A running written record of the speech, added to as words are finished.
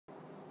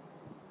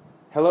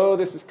Hello,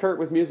 this is Kurt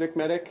with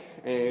MusicMedic,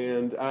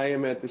 and I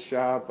am at the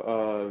shop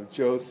of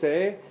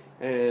Jose,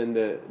 and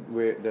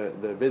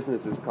the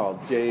business is called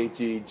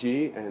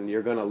JGG, and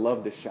you're going to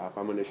love this shop.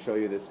 I'm going to show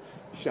you this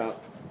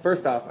shop.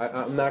 First off,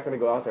 I'm not going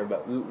to go out there,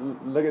 but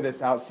look at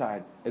this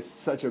outside. It's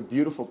such a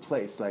beautiful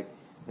place. Like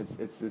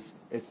it's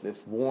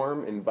this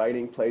warm,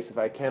 inviting place. If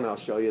I can, I'll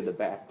show you the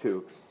back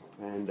too.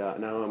 And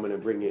now I'm going to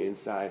bring you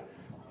inside.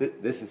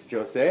 This is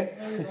Jose.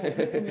 Hey, nice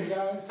meeting you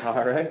guys.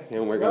 All right,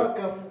 and we're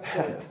Welcome.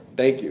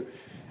 Thank you.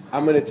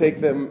 I'm gonna take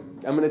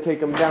them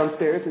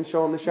downstairs and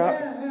show them the shop.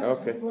 Yeah,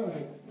 okay.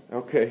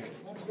 Okay.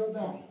 Let's go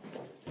down.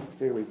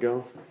 Here we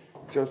go.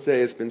 Jose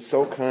has been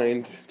so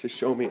kind to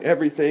show me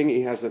everything.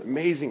 He has an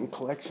amazing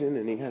collection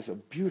and he has a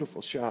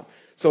beautiful shop.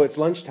 So it's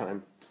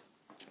lunchtime,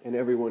 and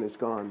everyone is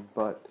gone.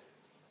 But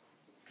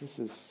this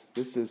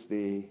is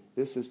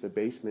the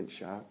basement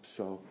shop.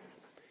 So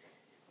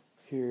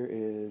here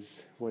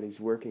is what he's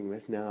working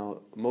with now.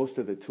 Most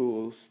of the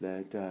tools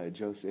that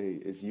Jose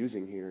is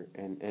using here,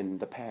 and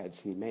the pads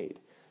he made.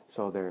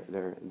 So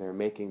they're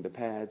making the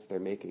pads,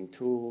 they're making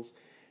tools,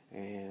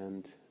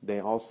 and they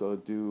also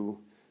do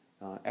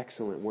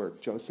excellent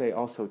work. Jose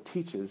also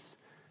teaches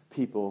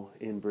people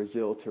in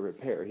Brazil to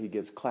repair. He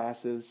gives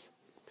classes,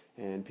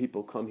 and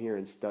people come here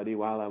and study.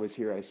 While I was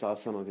here, I saw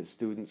some of his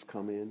students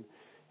come in,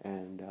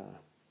 and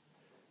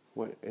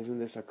isn't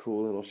this a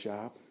cool little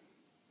shop?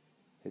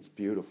 It's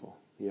beautiful.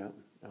 Yeah.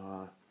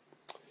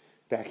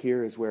 Back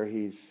here is where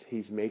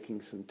he's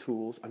making some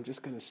tools. I'm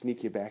just going to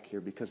sneak you back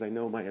here because I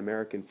know my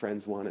American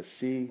friends want to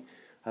see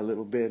a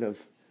little bit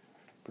of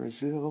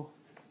Brazil.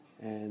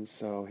 And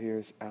so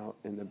here's out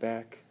in the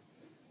back.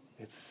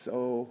 It's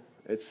so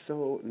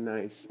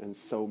nice and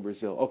so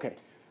Brazil. Okay,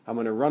 I'm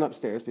going to run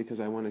upstairs because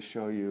I want to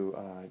show you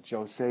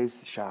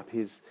Jose's shop.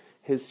 His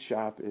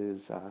shop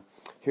is,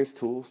 here's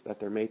tools that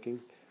they're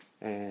making,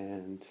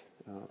 and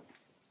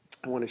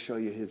I want to show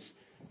you his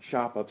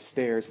shop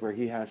upstairs where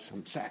he has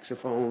some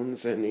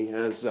saxophones, and he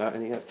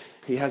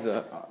has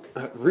a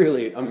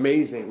really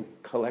amazing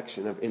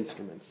collection of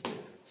instruments.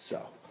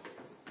 So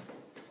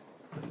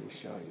let me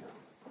show you.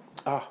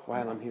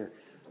 While I'm here,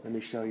 let me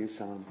show you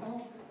some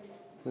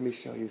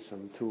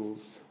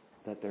tools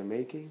that they're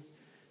making,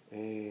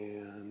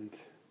 and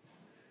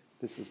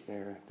this is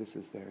their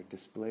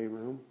display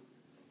room.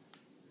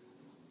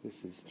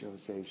 This is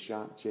Jose's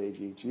shop,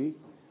 JGG.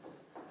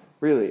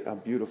 Really a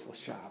beautiful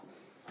shop.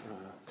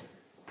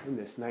 In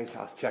this nice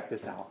house. Check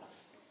this out.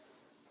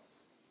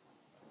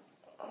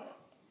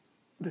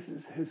 This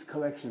is his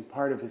collection,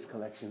 part of his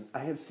collection. I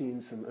have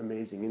seen some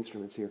amazing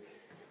instruments here.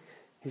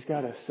 He's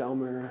got a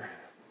Selmer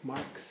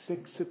Mark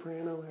VI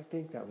soprano, I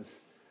think. That was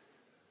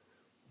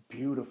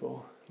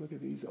beautiful. Look at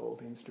these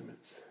old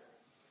instruments.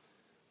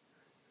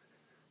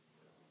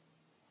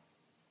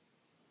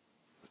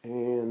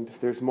 And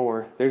there's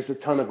more. There's a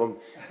ton of them.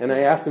 And I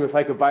asked him if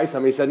I could buy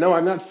some. He said, no,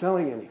 I'm not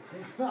selling any.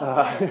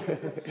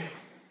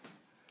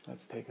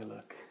 Let's take a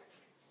look.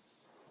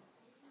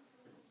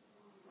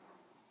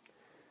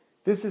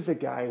 This is a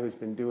guy who's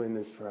been doing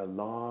this for a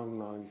long,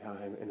 long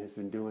time and has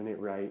been doing it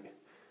right.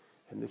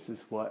 And this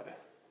is what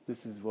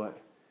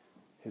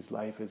his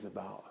life is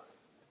about,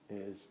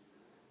 is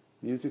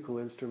musical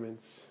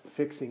instruments,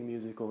 fixing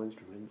musical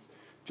instruments.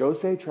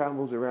 Jose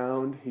travels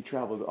around. He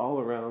travels all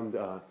around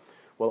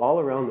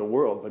the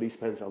world, but he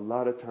spends a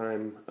lot of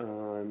time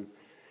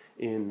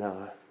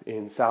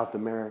in South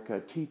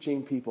America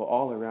teaching people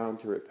all around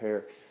to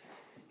repair.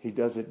 He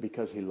does it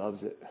because he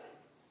loves it.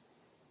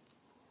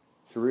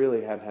 So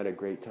really have had a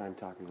great time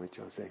talking with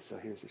Jose. So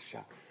here's his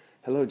shop.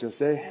 Hello,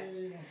 Jose.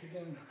 Hey, once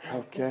again.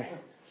 Okay,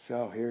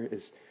 so here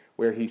is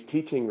where he's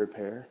teaching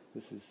repair.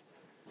 This is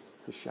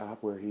the shop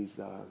where he's...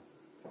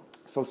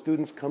 so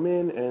students come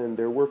in and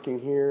they're working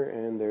here,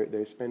 and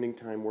they're spending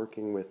time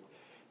working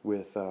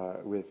with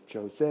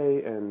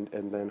Jose, and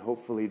then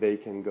hopefully they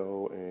can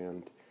go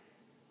and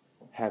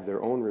have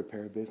their own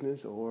repair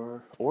business,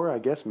 or I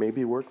guess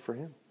maybe work for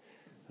him.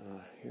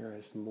 Here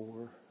is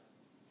more.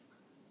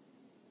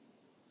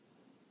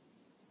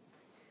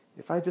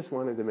 If I just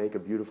wanted to make a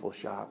beautiful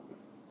shop,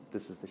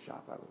 this is the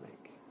shop I would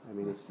make. I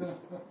mean,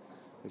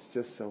 it's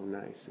just so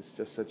nice. It's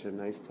just such a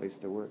nice place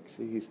to work.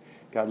 See, he's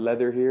got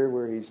leather here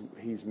where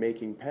he's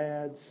making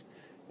pads,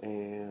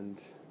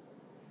 and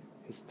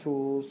his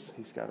tools.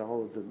 He's got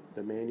all of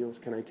the manuals.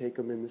 Can I take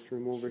them in this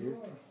room over here?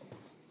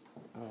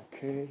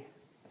 Okay.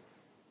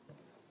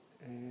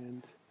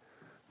 And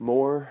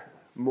more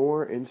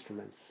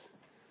instruments.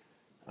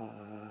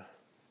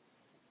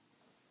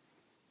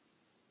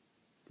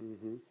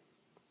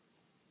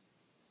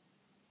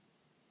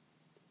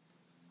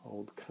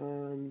 Old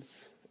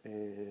cons,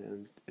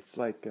 and it's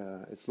like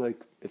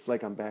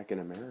I'm back in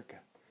America.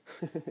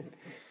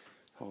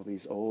 All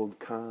these old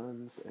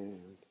cons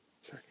and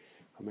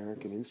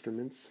American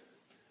instruments.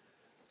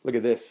 Look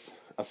at this,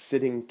 a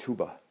sitting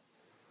tuba.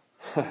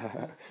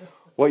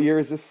 What year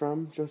is this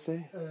from,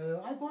 Jose?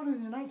 I bought it in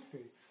the United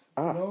States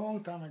a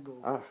long time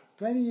ago.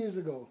 20 years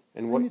ago.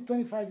 And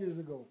 25 years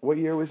ago. What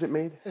year was it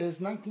made?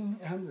 It's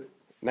 1900.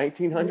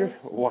 1900?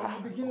 Yes, Wow.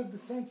 at the beginning of the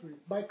century,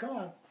 by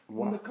car.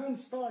 Wow. When the car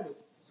started.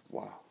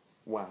 Wow.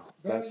 Wow.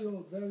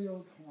 Very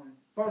old horn.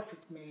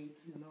 Perfect made,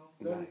 you know.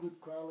 Very good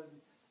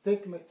quality.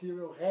 Thick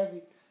material,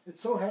 heavy.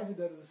 It's so heavy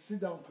that it's a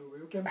sit-down tool.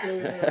 You can play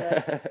it on your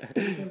lap.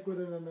 You can put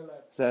it on the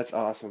lap. That's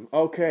awesome.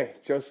 Okay,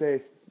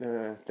 Jose,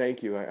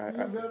 thank you.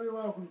 You're very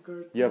welcome,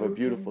 Kurt. You have a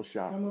beautiful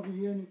shop. Come over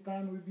here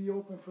anytime. We'll be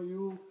open for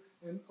you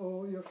and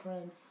all your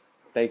friends.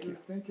 Thank you.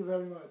 Thank you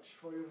very much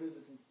for your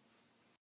visiting.